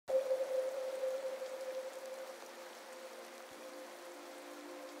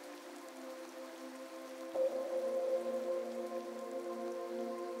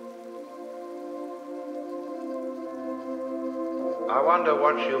I wonder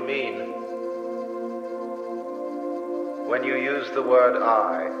what you mean when you use the word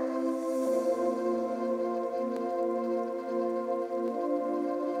I.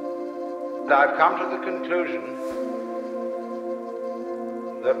 And I've come to the conclusion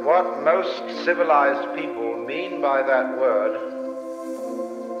that what most civilized people mean by that word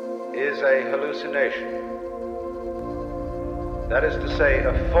is a hallucination. That is to say,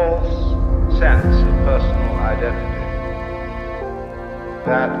 a false sense of personal identity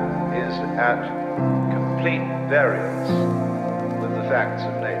that is at complete variance with the facts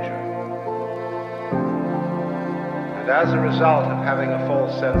of nature. And as a result of having a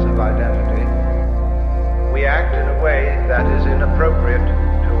false sense of identity, we act in a way that is inappropriate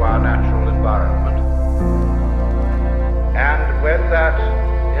to our natural environment. And when that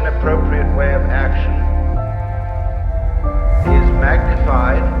inappropriate way of action is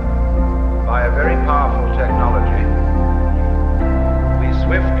magnified by a very powerful technology, we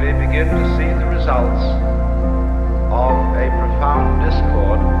swiftly begin to see the results of a profound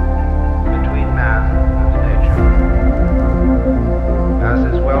discord between man and nature. As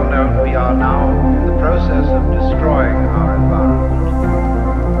is well known, we are now in the process of destroying our environment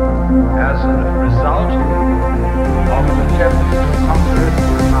as a result of an attempt to conquer it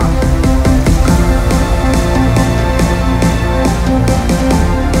and master it.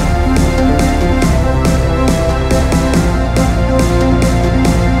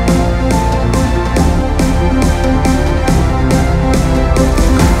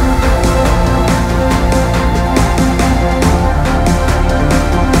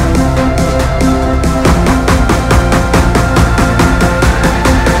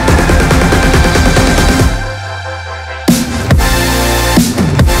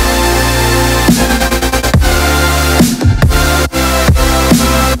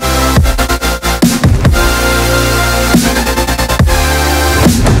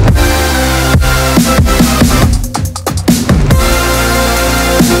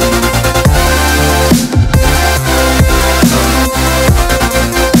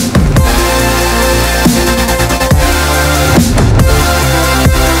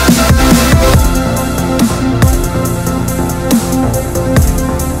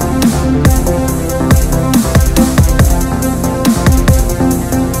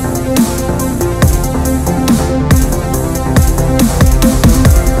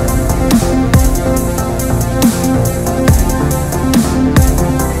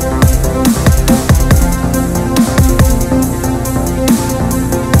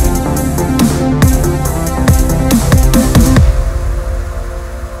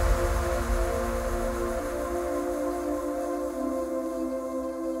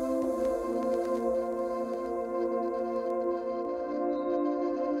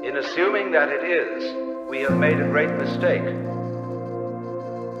 In assuming that it is, we have made a great mistake and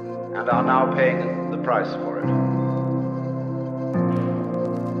are now paying the price for it.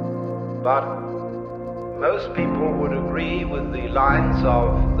 But most people would agree with the lines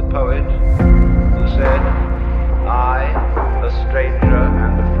of the poet who said, I, a stranger